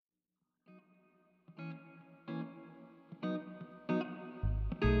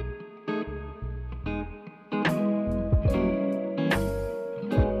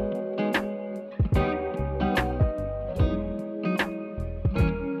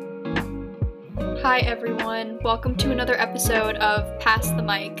Hi everyone, welcome to another episode of Pass the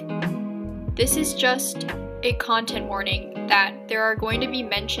Mic. This is just a content warning that there are going to be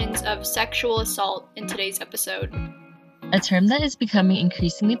mentions of sexual assault in today's episode. A term that is becoming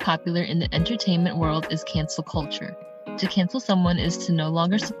increasingly popular in the entertainment world is cancel culture. To cancel someone is to no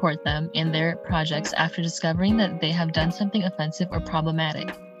longer support them and their projects after discovering that they have done something offensive or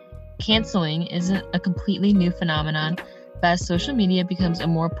problematic. Canceling isn't a completely new phenomenon, but as social media becomes a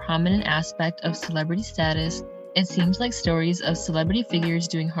more prominent aspect of celebrity status, it seems like stories of celebrity figures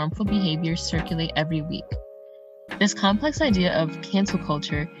doing harmful behavior circulate every week. This complex idea of cancel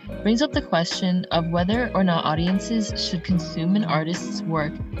culture brings up the question of whether or not audiences should consume an artist's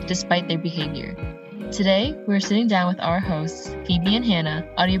work despite their behavior. Today, we're sitting down with our hosts, Phoebe and Hannah,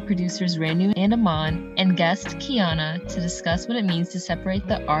 audio producers Renu and Aman, and guest Kiana to discuss what it means to separate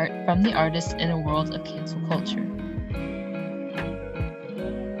the art from the artist in a world of cancel culture.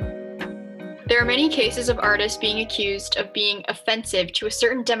 There are many cases of artists being accused of being offensive to a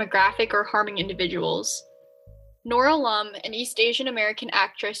certain demographic or harming individuals. Nora Lum, an East Asian American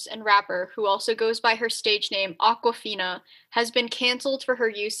actress and rapper who also goes by her stage name Awkwafina, has been canceled for her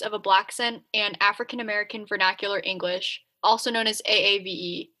use of a black accent and African American vernacular English, also known as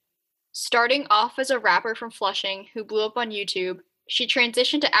AAVE. Starting off as a rapper from Flushing who blew up on YouTube, she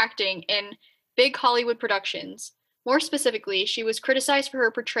transitioned to acting in big Hollywood productions. More specifically, she was criticized for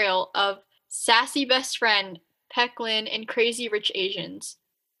her portrayal of sassy best friend Peck Lin in Crazy Rich Asians.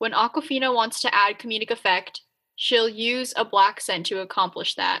 When Awkwafina wants to add comedic effect, she'll use a black accent to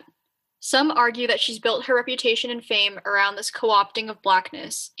accomplish that. Some argue that she's built her reputation and fame around this co-opting of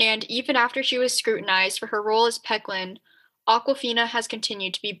blackness, and even after she was scrutinized for her role as Peck Lin, Awkwafina has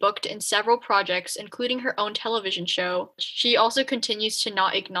continued to be booked in several projects, including her own television show. She also continues to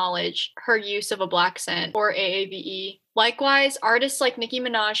not acknowledge her use of a black accent, or AAVE. Likewise, artists like Nicki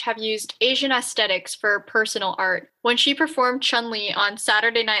Minaj have used Asian aesthetics for personal art. When she performed Chun-Li on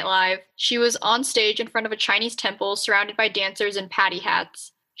Saturday Night Live, she was on stage in front of a Chinese temple surrounded by dancers in patty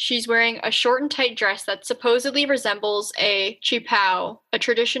hats. She's wearing a short and tight dress that supposedly resembles a qipao, a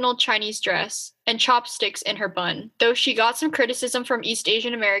traditional Chinese dress, and chopsticks in her bun. Though she got some criticism from East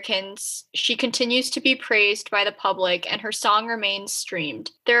Asian Americans, she continues to be praised by the public and her song remains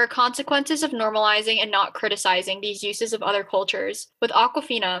streamed. There are consequences of normalizing and not criticizing these uses of other cultures. With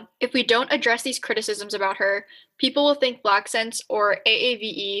Awkwafina, if we don't address these criticisms about her, people will think black accents or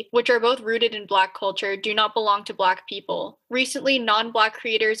AAVE, which are both rooted in black culture, do not belong to black people. Recently, non-black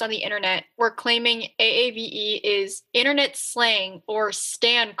creators on the internet were claiming AAVE is internet slang or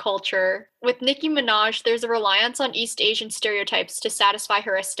stan culture. With Nicki Minaj, there's a reliance on East Asian stereotypes to satisfy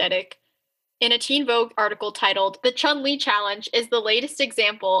her aesthetic. In a Teen Vogue article titled "The Chun-Li Challenge is the latest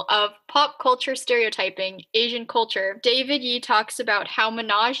example of pop culture stereotyping Asian culture," David Yee talks about how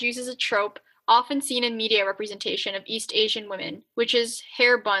Minaj uses a trope often seen in media representation of East Asian women, which is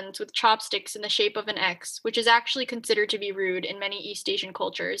hair buns with chopsticks in the shape of an X, which is actually considered to be rude in many East Asian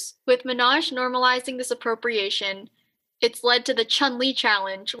cultures. With Minaj normalizing this appropriation, it's led to the Chun-Li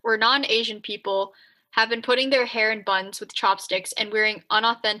Challenge, where non-Asian people have been putting their hair in buns with chopsticks and wearing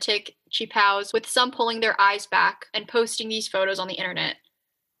unauthentic qipaos, with some pulling their eyes back and posting these photos on the internet.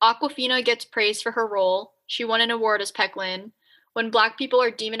 Awkwafina gets praised for her role. She won an award as Peck Lin. When black people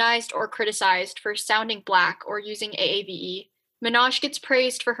are demonized or criticized for sounding black or using AAVE, Minaj gets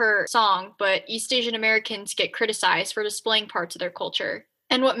praised for her song, but East Asian Americans get criticized for displaying parts of their culture.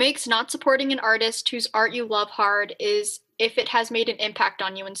 And what makes not supporting an artist whose art you love hard is if it has made an impact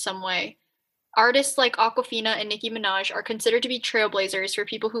on you in some way. Artists like Awkwafina and Nicki Minaj are considered to be trailblazers for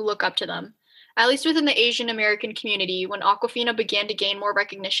people who look up to them. At least within the Asian American community, when Awkwafina began to gain more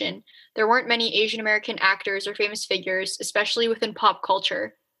recognition, there weren't many Asian American actors or famous figures, especially within pop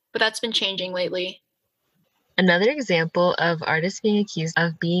culture, but that's been changing lately. Another example of artists being accused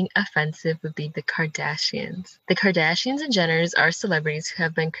of being offensive would be the Kardashians. The Kardashians and Jenners are celebrities who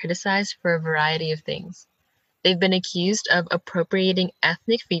have been criticized for a variety of things. They've been accused of appropriating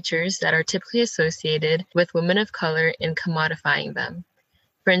ethnic features that are typically associated with women of color and commodifying them.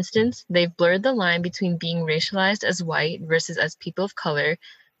 For instance, they've blurred the line between being racialized as white versus as people of color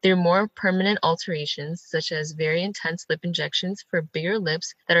through more permanent alterations, such as very intense lip injections for bigger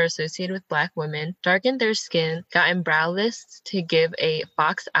lips that are associated with Black women, darkened their skin, gotten brow lifts to give a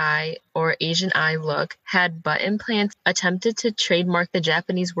fox eye or Asian eye look, had butt implants, attempted to trademark the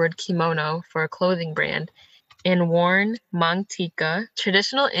Japanese word kimono for a clothing brand, and worn mangtika,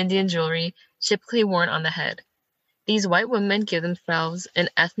 traditional Indian jewelry typically worn on the head. These white women give themselves an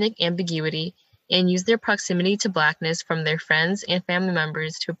ethnic ambiguity and use their proximity to Blackness from their friends and family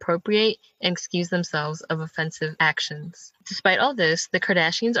members to appropriate and excuse themselves of offensive actions. Despite all this, the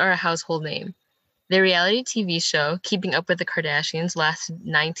Kardashians are a household name. The reality TV show, Keeping Up with the Kardashians, lasted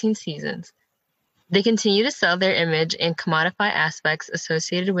 19 seasons. They continue to sell their image and commodify aspects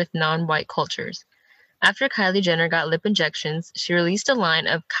associated with non-white cultures. After Kylie Jenner got lip injections, she released a line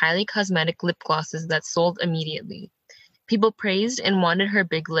of Kylie cosmetic lip glosses that sold immediately. People praised and wanted her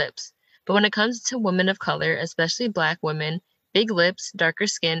big lips, but when it comes to women of color, especially Black women, big lips, darker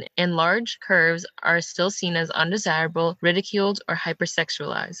skin, and large curves are still seen as undesirable, ridiculed, or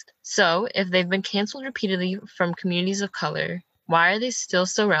hypersexualized. So, if they've been canceled repeatedly from communities of color, why are they still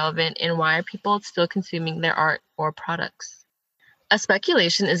so relevant, and why are people still consuming their art or products? A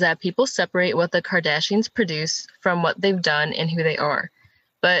speculation is that people separate what the Kardashians produce from what they've done and who they are.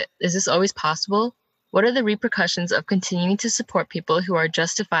 But is this always possible? What are the repercussions of continuing to support people who are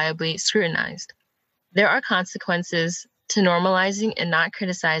justifiably scrutinized? There are consequences to normalizing and not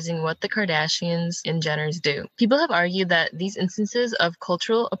criticizing what the Kardashians and Jenners do. People have argued that these instances of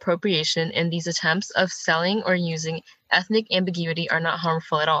cultural appropriation and these attempts of selling or using ethnic ambiguity are not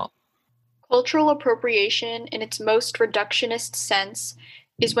harmful at all. Cultural appropriation, in its most reductionist sense,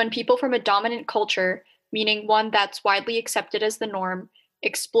 is when people from a dominant culture, meaning one that's widely accepted as the norm,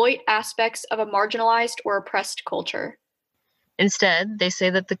 exploit aspects of a marginalized or oppressed culture. Instead, they say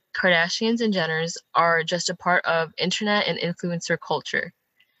that the Kardashians and Jenners are just a part of internet and influencer culture.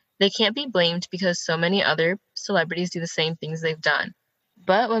 They can't be blamed because so many other celebrities do the same things they've done.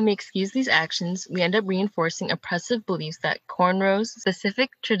 But when we excuse these actions, we end up reinforcing oppressive beliefs that cornrows,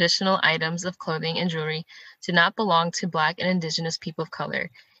 specific traditional items of clothing and jewelry, do not belong to Black and Indigenous people of color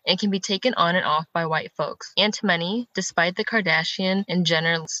and can be taken on and off by white folks. And to many, despite the Kardashian and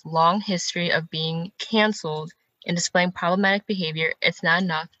Jenner's long history of being canceled and displaying problematic behavior, it's not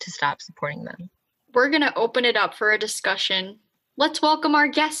enough to stop supporting them. We're going to open it up for a discussion. Let's welcome our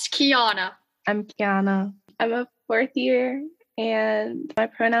guest, Kiana. I'm Kiana. I'm a fourth year and my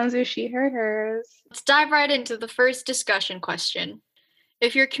pronouns are she, her, hers. Let's dive right into the first discussion question.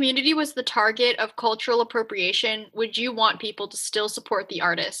 If your community was the target of cultural appropriation, would you want people to still support the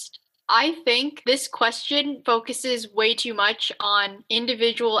artist? I think this question focuses way too much on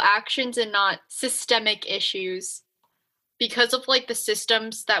individual actions and not systemic issues. Because of the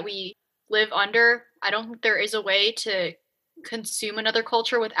systems that we live under, I don't think there is a way to consume another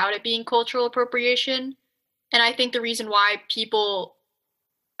culture without it being cultural appropriation. And I think the reason why people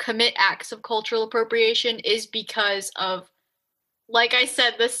commit acts of cultural appropriation is because of, like I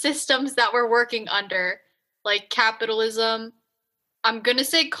said, the systems that we're working under, like capitalism. I'm going to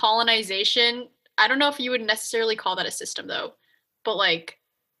say colonization. I don't know if you would necessarily call that a system though, but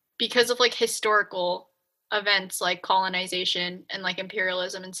because of historical events like colonization and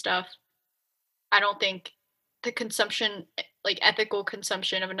imperialism and stuff, I don't think the consumption, ethical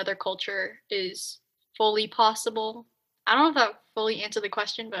consumption of another culture is fully possible. I don't know if that fully answered the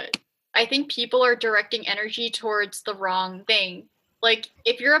question, but I think people are directing energy towards the wrong thing.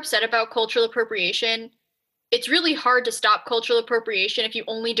 If you're upset about cultural appropriation, it's really hard to stop cultural appropriation if you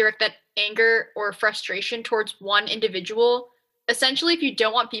only direct that anger or frustration towards one individual. Essentially, if you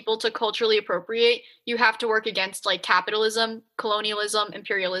don't want people to culturally appropriate, you have to work against capitalism, colonialism,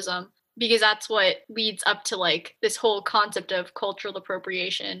 imperialism, because that's what leads up to this whole concept of cultural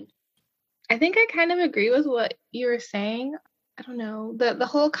appropriation. I think I kind of agree with what you were saying. I don't know. The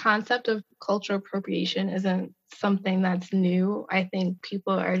whole concept of cultural appropriation isn't something that's new. I think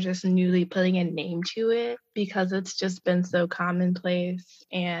people are just newly putting a name to it because it's just been so commonplace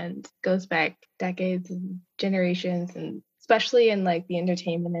and goes back decades and generations, and especially in the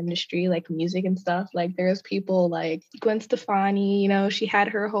entertainment industry, music and stuff. There's people like Gwen Stefani, she had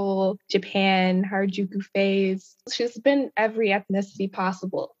her whole Japan Harajuku phase. She's been every ethnicity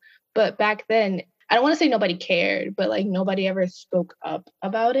possible. But back then, I don't want to say nobody cared, but nobody ever spoke up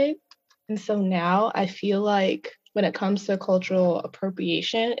about it. And so now I feel like when it comes to cultural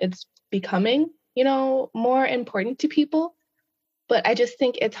appropriation, it's becoming, more important to people. But I just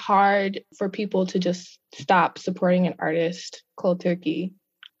think it's hard for people to just stop supporting an artist cold turkey,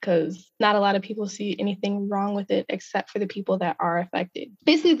 because not a lot of people see anything wrong with it except for the people that are affected.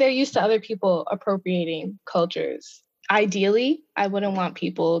 Basically, they're used to other people appropriating cultures. Ideally, I wouldn't want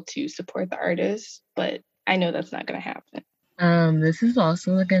people to support the artist, but I know that's not going to happen. This is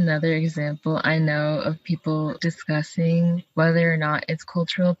also another example I know of people discussing whether or not it's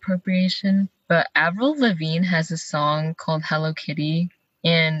cultural appropriation. But Avril Lavigne has a song called Hello Kitty,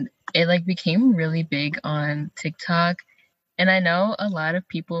 and it became really big on TikTok. And I know a lot of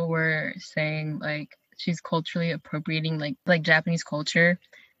people were saying she's culturally appropriating like Japanese culture.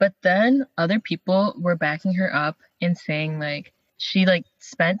 But then other people were backing her up and saying she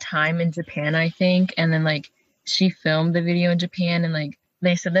spent time in Japan, I think, and then she filmed the video in Japan and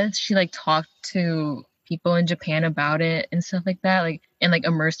they said that she like talked to people in Japan about it and stuff like that, like and like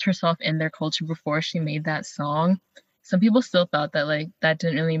immersed herself in their culture before she made that song. Some people still thought that like that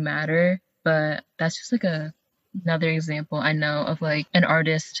didn't really matter, but that's just like another example I know of like an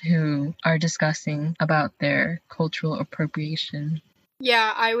artist who are discussing about their cultural appropriation.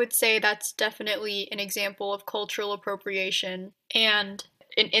 Yeah, I would say that's definitely an example of cultural appropriation and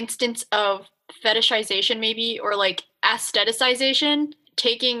an instance of fetishization, maybe, or like aestheticization,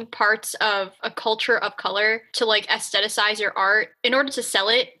 taking parts of a culture of color to like aestheticize your art in order to sell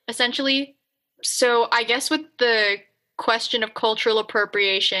it, essentially. So I guess with the question of cultural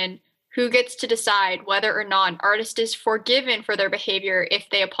appropriation, who gets to decide whether or not an artist is forgiven for their behavior if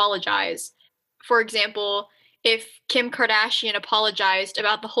they apologize? For example, if Kim Kardashian apologized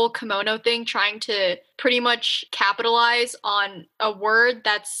about the whole kimono thing, trying to pretty much capitalize on a word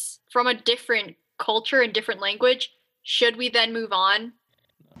that's from a different culture and different language, should we then move on?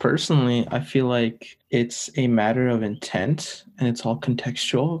 Personally, I feel like it's a matter of intent and it's all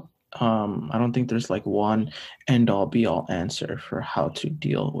contextual. I don't think there's like one end all be all answer for how to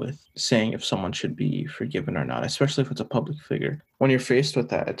deal with saying if someone should be forgiven or not, especially if it's a public figure. When you're faced with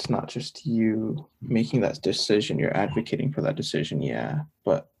that, it's not just you making that decision, you're advocating for that decision, yeah,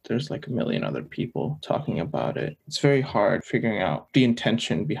 but there's like a million other people talking about it. It's very hard figuring out the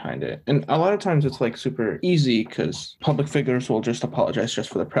intention behind it. And a lot of times it's like super easy because public figures will just apologize just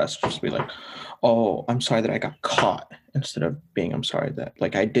for the press, just be like, oh, I'm sorry that I got caught, instead of being, I'm sorry that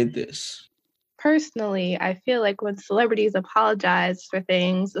like I did this. Personally, I feel like when celebrities apologize for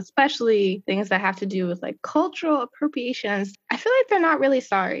things, especially things that have to do with like cultural appropriations, I feel like they're not really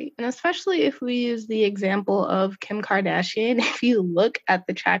sorry. And especially if we use the example of Kim Kardashian, if you look at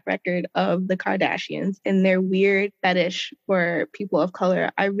the track record of the Kardashians and their weird fetish for people of color,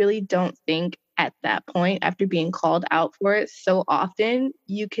 I really don't think at that point, after being called out for it so often,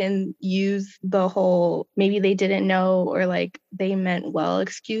 you can use the whole maybe they didn't know or like they meant well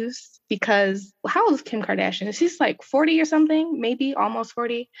excuse. Because how old is Kim Kardashian? She's like 40 or something, maybe almost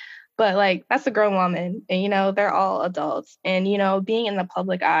 40. But like that's a grown woman, and they're all adults. And being in the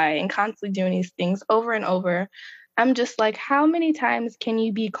public eye and constantly doing these things over and over, I'm just like, how many times can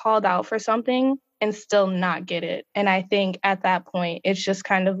you be called out for something and still not get it? And I think at that point, it's just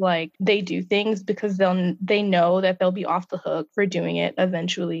kind of like they do things because they know that they'll be off the hook for doing it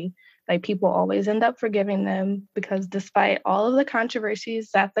eventually. Like people always end up forgiving them because despite all of the controversies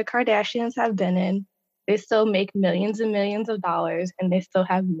that the Kardashians have been in, they still make millions and millions of dollars and they still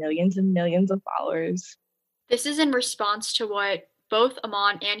have millions and millions of followers. This is in response to what both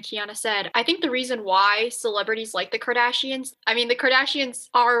Amon and Kiana said. I think the reason why celebrities like the Kardashians, I mean, the Kardashians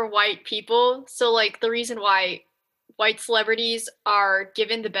are white people. So, like, the reason why white celebrities are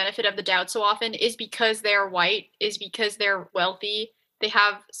given the benefit of the doubt so often is because they're white, is because they're wealthy. They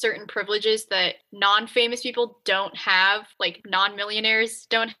have certain privileges that non famous people don't have, like, non millionaires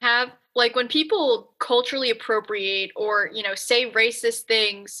don't have. Like, when people culturally appropriate or, say racist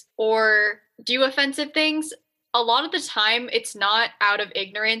things or do offensive things, a lot of the time it's not out of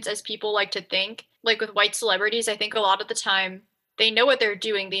ignorance as people like to think. Like with white celebrities, I think a lot of the time they know what they're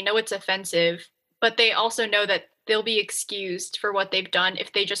doing, they know it's offensive, but they also know that they'll be excused for what they've done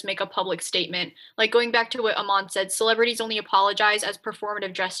if they just make a public statement. Like going back to what Amon said, celebrities only apologize as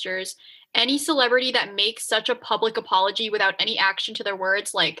performative gestures. Any celebrity that makes such a public apology without any action to their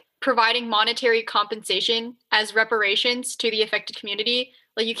words, like providing monetary compensation as reparations to the affected community,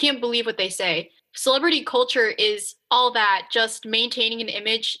 like you can't believe what they say. Celebrity culture is all that, just maintaining an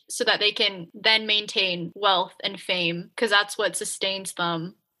image so that they can then maintain wealth and fame, because that's what sustains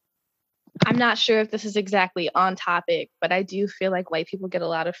them. I'm not sure if this is exactly on topic, but I do feel like white people get a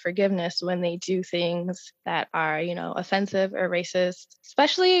lot of forgiveness when they do things that are, offensive or racist.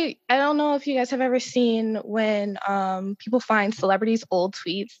 Especially, I don't know if you guys have ever seen when people find celebrities' old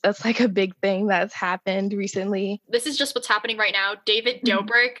tweets. That's like a big thing that's happened recently. This is just what's happening right now. David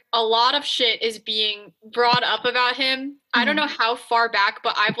Dobrik, a lot of shit is being brought up about him. I don't know how far back,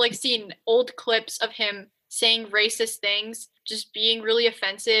 but I've like seen old clips of him saying racist things, just being really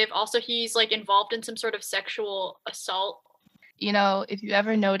offensive. Also, he's like involved in some sort of sexual assault. If you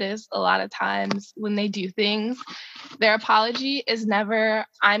ever notice, a lot of times when they do things, their apology is never,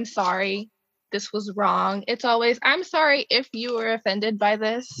 I'm sorry, this was wrong. It's always, I'm sorry if you were offended by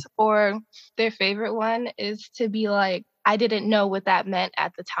this. Or their favorite one is to be like, I didn't know what that meant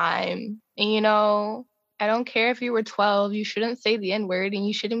at the time. And I don't care if you were 12, you shouldn't say the N-word and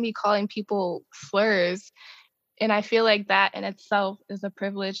you shouldn't be calling people slurs. And I feel like that in itself is a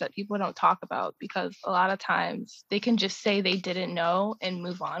privilege that people don't talk about because a lot of times they can just say they didn't know and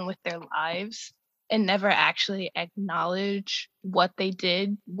move on with their lives. and never actually acknowledge what they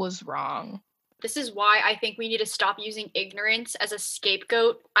did was wrong. This is why I think we need to stop using ignorance as a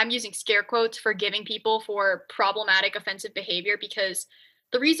scapegoat. I'm using scare quotes, forgiving people for problematic offensive behavior, because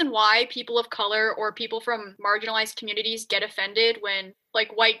the reason why people of color or people from marginalized communities get offended when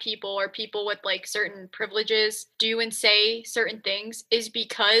like white people or people with like certain privileges do and say certain things is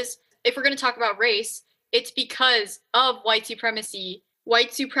because, if we're going to talk about race, it's because of white supremacy.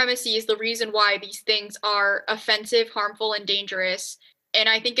 White supremacy is the reason why these things are offensive, harmful, and dangerous. And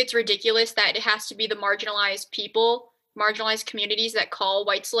I think it's ridiculous that it has to be the marginalized people, marginalized communities that call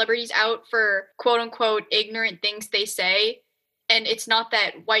white celebrities out for quote unquote ignorant things they say. And it's not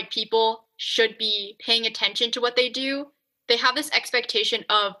that white people should be paying attention to what they do. They have this expectation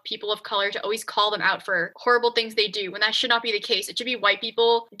of people of color to always call them out for horrible things they do, when that should not be the case. It should be white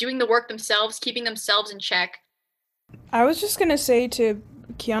people doing the work themselves, keeping themselves in check. I was just gonna say to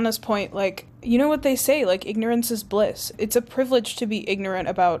Kiana's point, like, you know what they say, like, ignorance is bliss. It's a privilege to be ignorant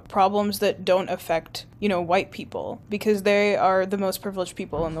about problems that don't affect, white people, because they are the most privileged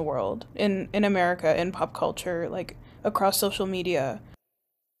people in the world, in America, in pop culture, like, across social media.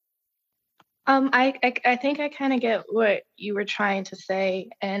 I think I kind of get what you were trying to say,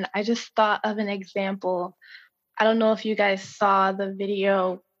 and I just thought of an example. I don't know if you guys saw the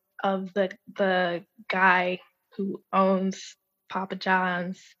video of the guy who owns Papa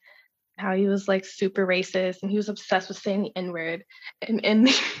John's, how he was like super racist and he was obsessed with saying the N-word. And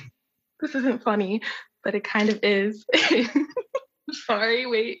this isn't funny, but it kind of is. Sorry,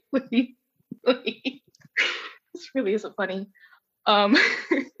 wait. This really isn't funny.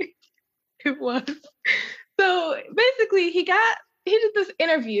 It was. So basically he did this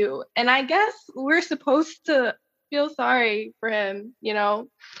interview, and I guess we're supposed to feel sorry for him,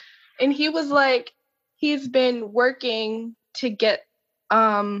 And he was like, he's been working to get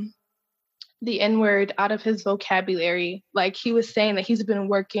the N-word out of his vocabulary. Like, he was saying that he's been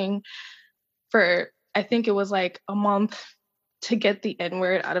working for, I think it was like a month, to get the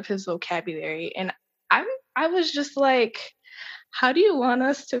N-word out of his vocabulary. And I was just like, how do you want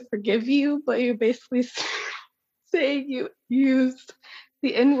us to forgive you, but you're basically saying you used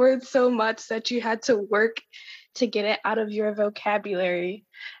the N-word so much that you had to work to get it out of your vocabulary?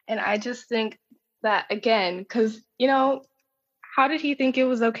 And I just think that, again, because, how did he think it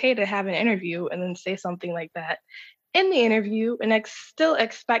was okay to have an interview and then say something like that in the interview and still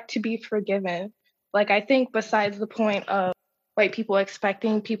expect to be forgiven? Like, I think besides the point of white people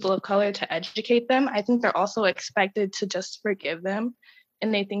expecting people of color to educate them, I think they're also expected to just forgive them.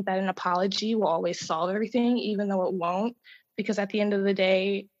 And they think that an apology will always solve everything, even though it won't. Because at the end of the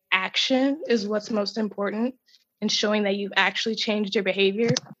day, action is what's most important, and showing that you've actually changed your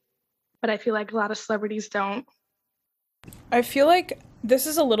behavior. But I feel like a lot of celebrities don't. I feel like this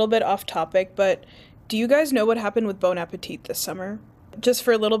is a little bit off topic, but do you guys know what happened with Bon Appetit this summer? Just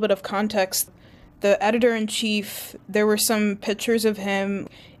for a little bit of context, the editor-in-chief, there were some pictures of him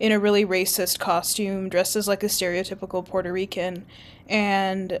in a really racist costume, dressed as like a stereotypical Puerto Rican,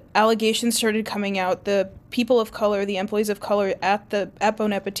 and allegations started coming out. The people of color, the employees of color at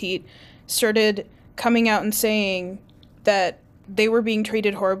Bon Appetit started coming out and saying that they were being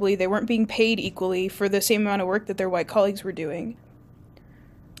treated horribly, they weren't being paid equally for the same amount of work that their white colleagues were doing.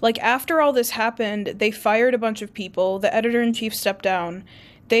 Like, after all this happened, they fired a bunch of people, the editor-in-chief stepped down,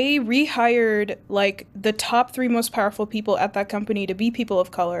 they rehired, like, the top 3 most powerful people at that company to be people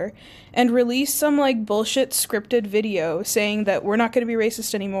of color, and released some, like, bullshit scripted video saying that we're not going to be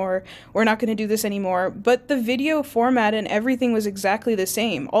racist anymore, we're not going to do this anymore, but the video format and everything was exactly the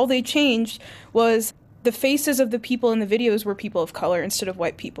same. All they changed was the faces of the people in the videos were people of color instead of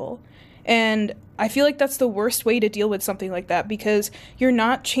white people. And I feel like that's the worst way to deal with something like that, because you're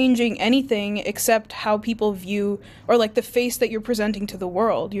not changing anything except how people view, or like the face that you're presenting to the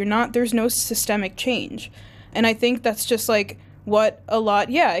world. There's no systemic change. And I think that's just like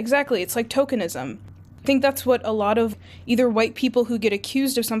yeah, exactly. It's like tokenism. I think that's what a lot of either white people who get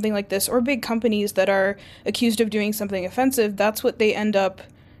accused of something like this, or big companies that are accused of doing something offensive, that's what they end up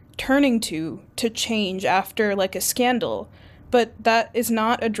turning to change after like a scandal. But that is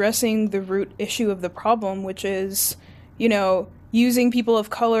not addressing the root issue of the problem, which is, using people of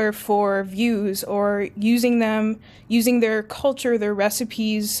color for views, or using their culture, their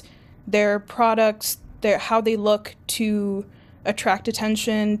recipes, their products, how they look to attract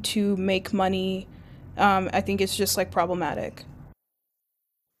attention, to make money. I think it's just like problematic.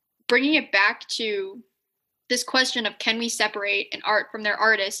 Bringing it back to this question of, can we separate an art from their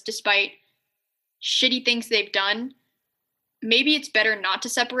artist despite shitty things they've done? Maybe it's better not to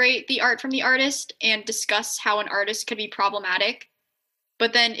separate the art from the artist and discuss how an artist could be problematic.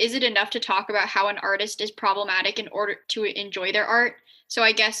 But then is it enough to talk about how an artist is problematic in order to enjoy their art? So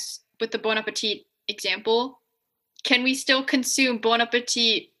I guess with the Bon Appetit example, can we still consume Bon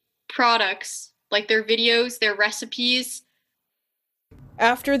Appetit products, like their videos, their recipes?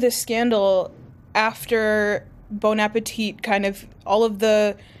 After this scandal, after Bon Appetit kind of, all of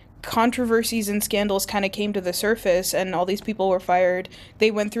the controversies and scandals kind of came to the surface and all these people were fired,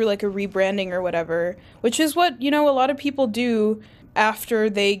 they went through like a rebranding or whatever, which is what, a lot of people do after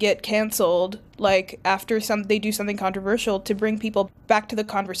they get canceled, like after they do something controversial to bring people back to the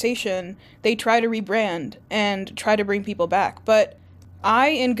conversation. They try to rebrand and try to bring people back. But I,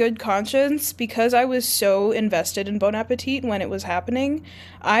 in good conscience, because I was so invested in Bon Appetit when it was happening,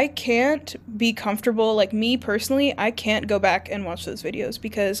 I can't be comfortable, like me personally, I can't go back and watch those videos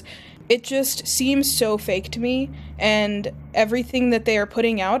because it just seems so fake to me, and everything that they are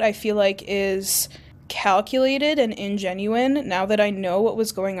putting out, I feel like, is calculated and ingenuine. Now that I know what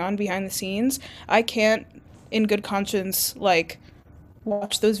was going on behind the scenes, I can't, in good conscience, like,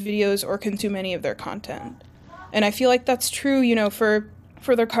 watch those videos or consume any of their content. And I feel like that's true,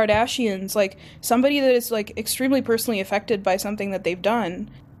 for the Kardashians. Like, somebody that is, like, extremely personally affected by something that they've done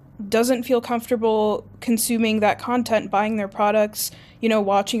doesn't feel comfortable consuming that content, buying their products,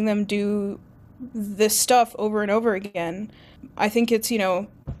 watching them do this stuff over and over again. I think it's,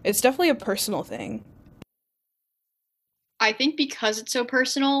 it's definitely a personal thing. I think because it's so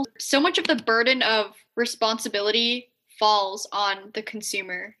personal, so much of the burden of responsibility falls on the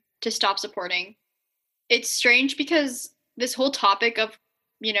consumer to stop supporting. It's strange because this whole topic of,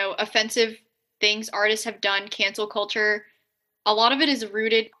 offensive things artists have done, cancel culture, a lot of it is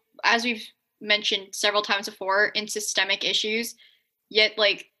rooted, as we've mentioned several times before, in systemic issues. Yet,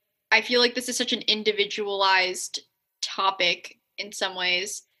 like, I feel like this is such an individualized topic in some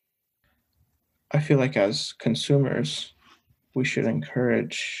ways. I feel like as consumers, we should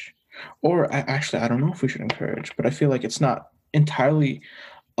encourage, or I don't know if we should encourage, but I feel like it's not entirely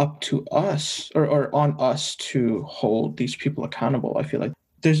up to us or on us to hold these people accountable. I feel like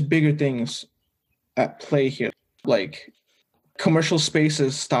there's bigger things at play here. Like, commercial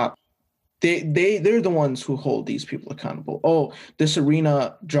spaces stop. They're the ones who hold these people accountable. Oh, this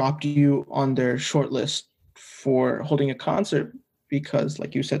arena dropped you on their short list for holding a concert because,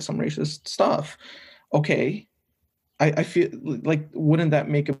 like you said, some racist stuff. Okay. I feel like, wouldn't that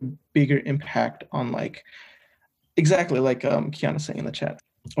make a bigger impact on, like, exactly like Kiana saying in the chat,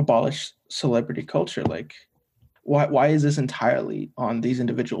 abolish celebrity culture? Like, why is this entirely on these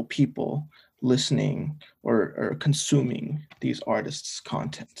individual people listening or consuming these artists'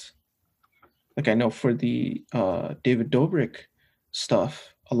 content? Like, I know for the David Dobrik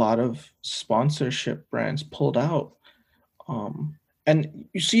stuff, a lot of sponsorship brands pulled out. And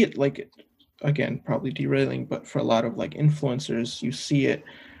you see it, like, again, probably derailing, but for a lot of, like, influencers, you see it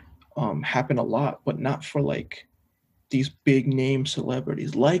happen a lot, but not for, like, these big name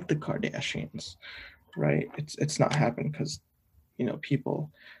celebrities like the Kardashians, right? It's not happening because,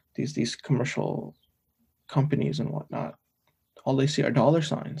 people, these commercial companies and whatnot, all they see are dollar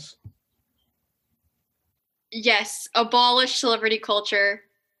signs. Yes, abolish celebrity culture.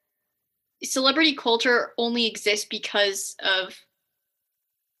 Celebrity culture only exists because of,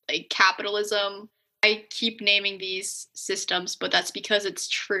 like, capitalism. I keep naming these systems, but that's because it's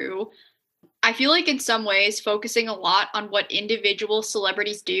true. I feel like in some ways, focusing a lot on what individual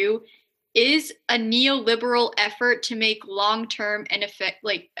celebrities do is a neoliberal effort to make long-term and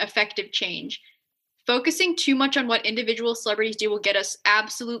effective change. Focusing too much on what individual celebrities do will get us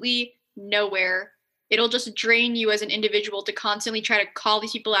absolutely nowhere. It'll just drain you as an individual to constantly try to call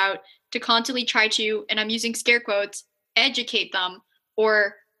these people out, to constantly try to, and I'm using scare quotes, educate them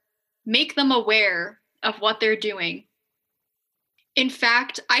or make them aware of what they're doing. In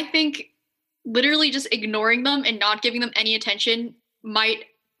fact, I think literally just ignoring them and not giving them any attention might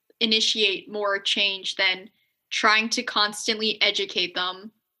initiate more change than trying to constantly educate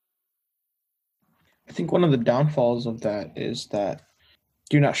them. I think one of the downfalls of that is that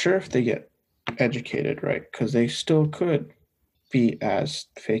you're not sure if they get educated, right? Because they still could be as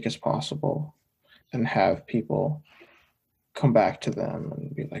fake as possible and have people come back to them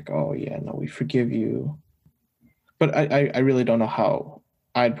and be like, oh yeah, no, we forgive you. But I really don't know how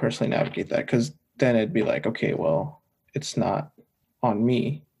I'd personally navigate that, because then it'd be like, okay, well, it's not on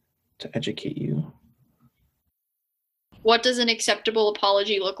me to educate you. What does an acceptable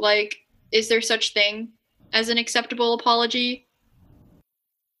apology look like? Is there such thing as an acceptable apology?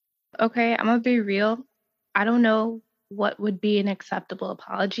 Okay, I'm gonna be real. I don't know what would be an acceptable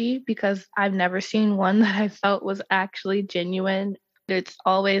apology because I've never seen one that I felt was actually genuine. it's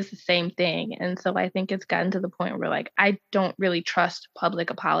always the same thing. And so I think it's gotten to the point where like I don't really trust public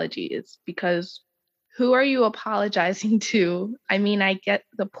apologies, because who are you apologizing to? I mean, I get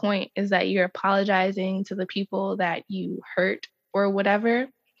the point is that you're apologizing to the people that you hurt or whatever,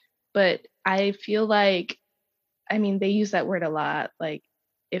 but I feel like, I mean, they use that word a lot, like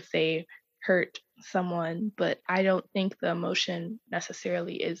if they hurt someone, but I don't think the emotion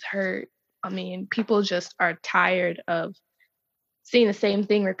necessarily is hurt. I mean, people just are tired of seeing the same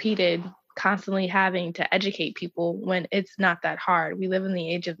thing repeated, constantly having to educate people when it's not that hard. We live in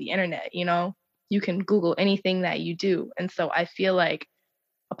the age of the internet, you know? You can Google anything that you do. And so I feel like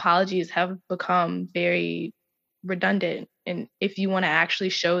apologies have become very redundant. And if you want to actually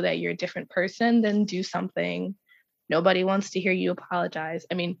show that you're a different person, then do something. Nobody wants to hear you apologize.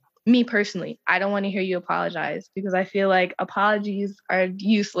 I mean, me personally, I don't want to hear you apologize because I feel like apologies are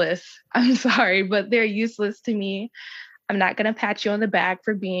useless. I'm sorry, but they're useless to me. I'm not going to pat you on the back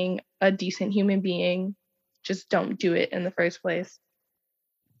for being a decent human being. Just don't do it in the first place.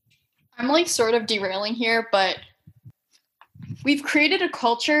 I'm like sort of derailing here, but we've created a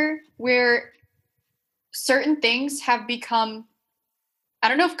culture where certain things have become, I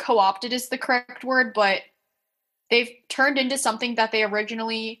don't know if co-opted is the correct word, but they've turned into something that they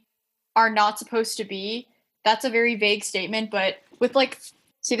originally are not supposed to be. That's a very vague statement, but with like,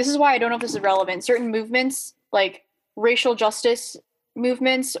 see, this is why I don't know if this is relevant. Certain movements, like racial justice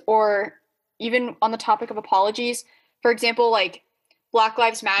movements, or even on the topic of apologies, for example, like Black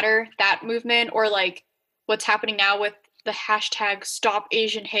Lives Matter, that movement, or like what's happening now with the hashtag Stop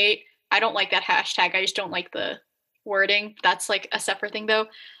Asian Hate. I don't like that hashtag. I just don't like the wording. That's like a separate thing though.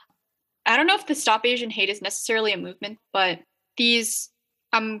 I don't know if the Stop Asian Hate is necessarily a movement, but these,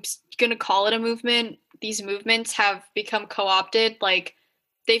 I'm going to call it a movement. These movements have become co-opted. Like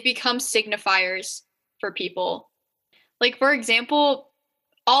they've become signifiers for people. Like, for example,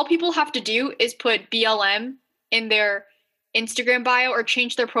 all people have to do is put BLM in their Instagram bio or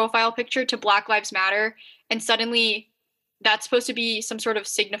change their profile picture to Black Lives Matter, and suddenly that's supposed to be some sort of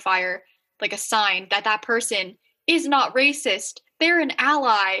signifier, like a sign that that person is not racist. They're an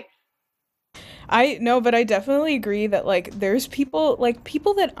ally. I know, but I definitely agree that like there's people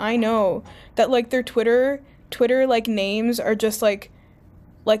that I know that like their Twitter like names are just like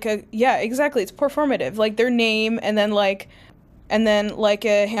a, yeah, exactly, it's performative. Like their name and then like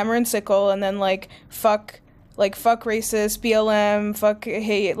a hammer and sickle and then like fuck racist, BLM,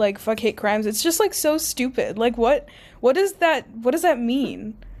 fuck hate crimes. It's just like so stupid. Like what does that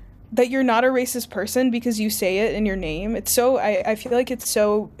mean? That you're not a racist person because you say it in your name? It's so, I feel like it's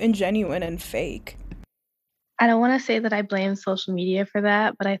so ingenuine and fake. I don't want to say that I blame social media for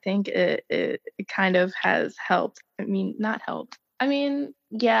that, but I think it kind of has helped. I mean, not helped. I mean,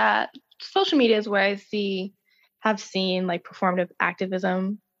 yeah, social media is where have seen like performative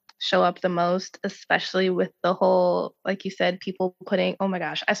activism show up the most, especially with the whole, like you said, people putting, oh my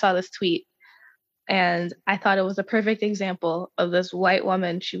gosh, I saw this tweet and I thought it was a perfect example of this white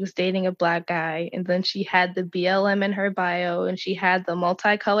woman. She was dating a Black guy, and then she had the BLM in her bio, and she had the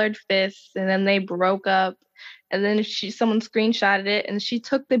multicolored fists, and then they broke up. And then someone screenshotted it, and she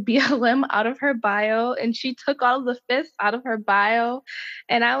took the BLM out of her bio, and she took all the fists out of her bio.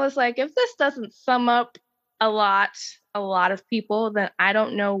 And I was like, if this doesn't sum up a lot of people, then I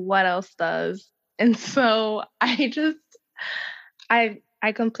don't know what else does. And so I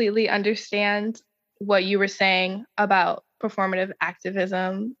completely understand what you were saying about performative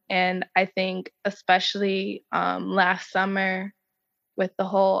activism. And I think especially last summer with the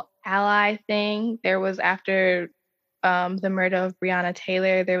whole ally thing, there was after the murder of Breonna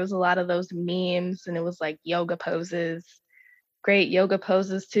Taylor, there was a lot of those memes and it was like yoga poses, great yoga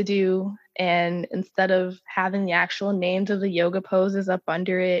poses to do. And instead of having the actual names of the yoga poses up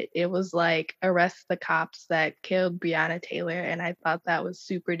under it, it was like arrest the cops that killed Breonna Taylor. And I thought that was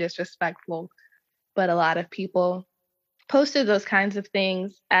super disrespectful. But a lot of people posted those kinds of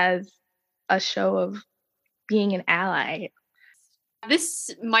things as a show of being an ally. This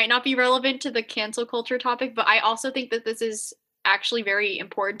might not be relevant to the cancel culture topic, but I also think that this is actually very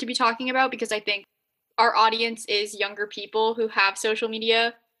important to be talking about because I think our audience is younger people who have social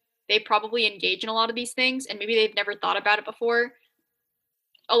media. They probably engage in a lot of these things and maybe they've never thought about it before.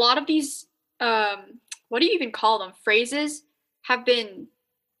 A lot of these, what do you even call them? Phrases have been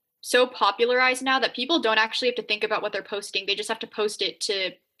so popularized now that people don't actually have to think about what they're posting. They just have to post it to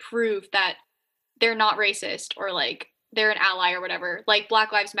prove that they're not racist or like they're an ally or whatever. Like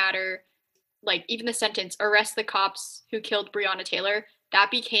Black Lives Matter, like even the sentence, arrest the cops who killed Breonna Taylor, that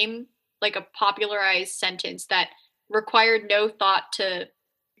became like a popularized sentence that required no thought to,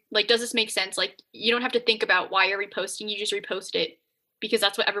 like, does this make sense? Like, you don't have to think about why you're reposting, you just repost it. because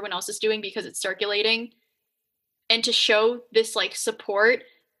that's what everyone else is doing because it's circulating, and to show this like support,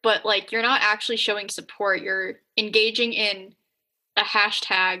 but like you're not actually showing support, you're engaging in a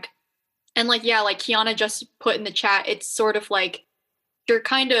hashtag. And like, yeah, like Kiana just put in the chat, it's sort of like you're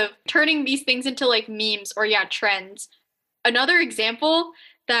kind of turning these things into like memes or trends. Another example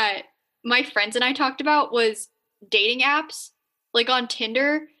that my friends and I talked about was dating apps. Like on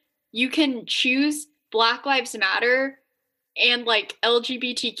Tinder, you can choose Black Lives Matter and like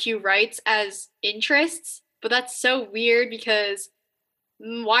LGBTQ rights as interests, but that's so weird because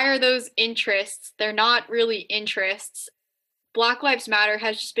why are those interests? They're not really interests. Black Lives Matter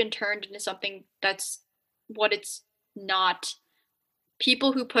has just been turned into something that's what it's not.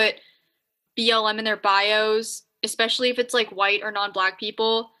 People who put BLM in their bios, especially if it's like white or non-Black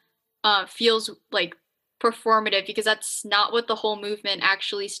people, feels like performative because that's not what the whole movement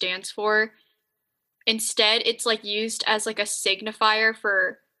actually stands for. Instead, it's like used as like a signifier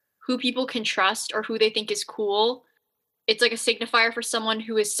for who people can trust or who they think is cool. It's like a signifier for someone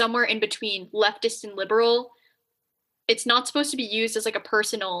who is somewhere in between leftist and liberal. It's not supposed to be used as like a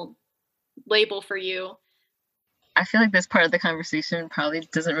personal label for you. I feel like this part of the conversation probably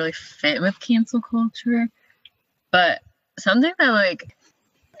doesn't really fit with cancel culture, but something that like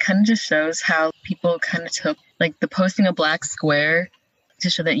kind of just shows how people kind of took like the posting a black square to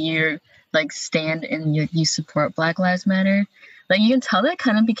show that you're like stand and you support Black Lives Matter. Like you can tell that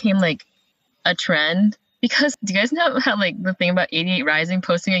kind of became like a trend because do you guys know how like the thing about 88 Rising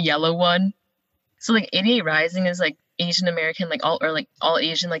posting a yellow one? So like 88 Rising is like Asian American like all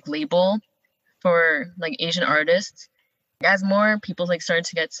Asian like label for like Asian artists. As more people like started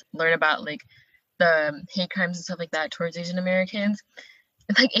to learn about like the hate crimes and stuff like that towards Asian Americans,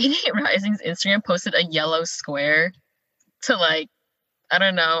 and like 88 Rising's Instagram posted a yellow square to like, I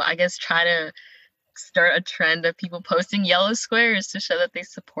don't know, I guess try to start a trend of people posting yellow squares to show that they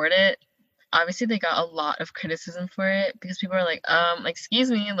support it. Obviously they got a lot of criticism for it because people are like,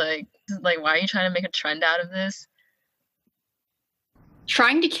 excuse me, like why are you trying to make a trend out of this?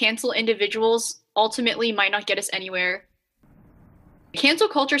 Trying to cancel individuals ultimately might not get us anywhere. Cancel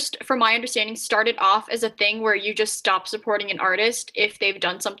culture, from my understanding, started off as a thing where you just stop supporting an artist if they've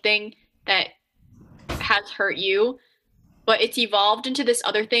done something that has hurt you. But it's evolved into this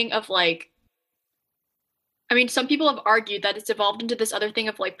other thing of like, I mean, some people have argued that it's evolved into this other thing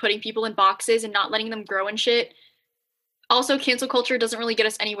of like putting people in boxes and not letting them grow and shit. Also, cancel culture doesn't really get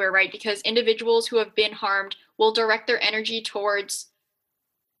us anywhere, right? Because individuals who have been harmed will direct their energy towards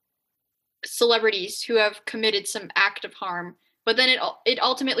celebrities who have committed some act of harm. But then it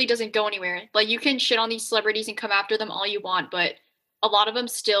ultimately doesn't go anywhere. Like you can shit on these celebrities and come after them all you want, but a lot of them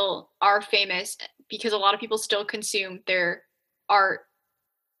still are famous because a lot of people still consume their art.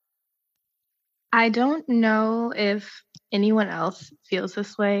 I don't know if anyone else feels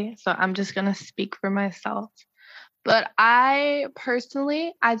this way, so I'm just going to speak for myself. But I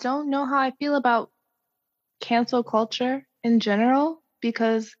personally, I don't know how I feel about cancel culture in general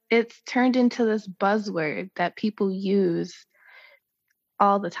because it's turned into this buzzword that people use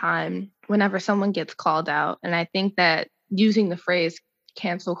all the time whenever someone gets called out. And I think that using the phrase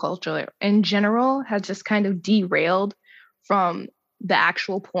cancel culture in general has just kind of derailed from the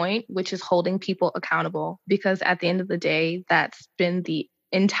actual point, which is holding people accountable, because at the end of the day, that's been the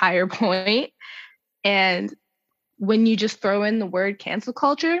entire point. And when you just throw in the word cancel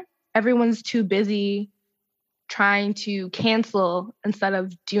culture, everyone's too busy trying to cancel instead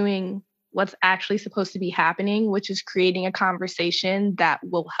of doing what's actually supposed to be happening, which is creating a conversation that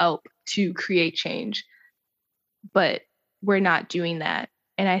will help to create change. But we're not doing that.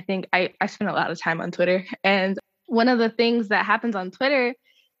 And I think I spend a lot of time on Twitter. And one of the things that happens on Twitter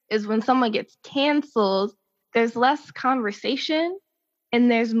is when someone gets canceled, there's less conversation and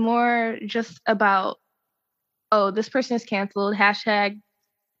there's more just about, oh, this person is canceled, hashtag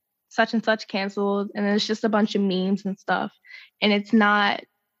such and such canceled. And then it's just a bunch of memes and stuff. And it's not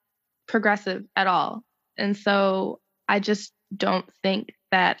progressive at all. And so I just don't think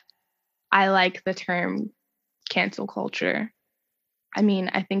that I like the term cancel culture. I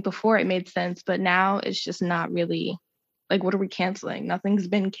mean, I think before it made sense, but now it's just not really like, what are we canceling? Nothing's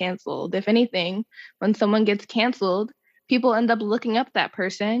been canceled. If anything, when someone gets canceled, people end up looking up that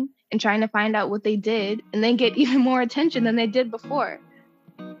person and trying to find out what they did and then get even more attention than they did before.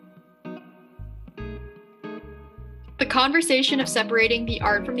 The conversation of separating the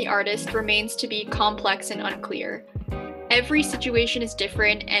art from the artist remains to be complex and unclear. Every situation is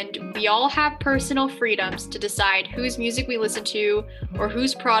different, and we all have personal freedoms to decide whose music we listen to or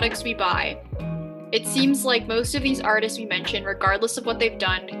whose products we buy. It seems like most of these artists we mention, regardless of what they've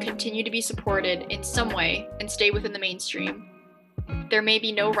done, continue to be supported in some way and stay within the mainstream. There may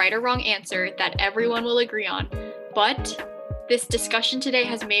be no right or wrong answer that everyone will agree on, but this discussion today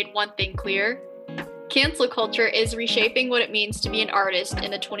has made one thing clear. Cancel culture is reshaping what it means to be an artist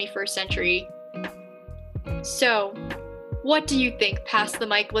in the 21st century. So, what do you think, Pass the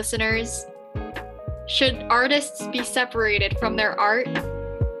Mic listeners? Should artists be separated from their art?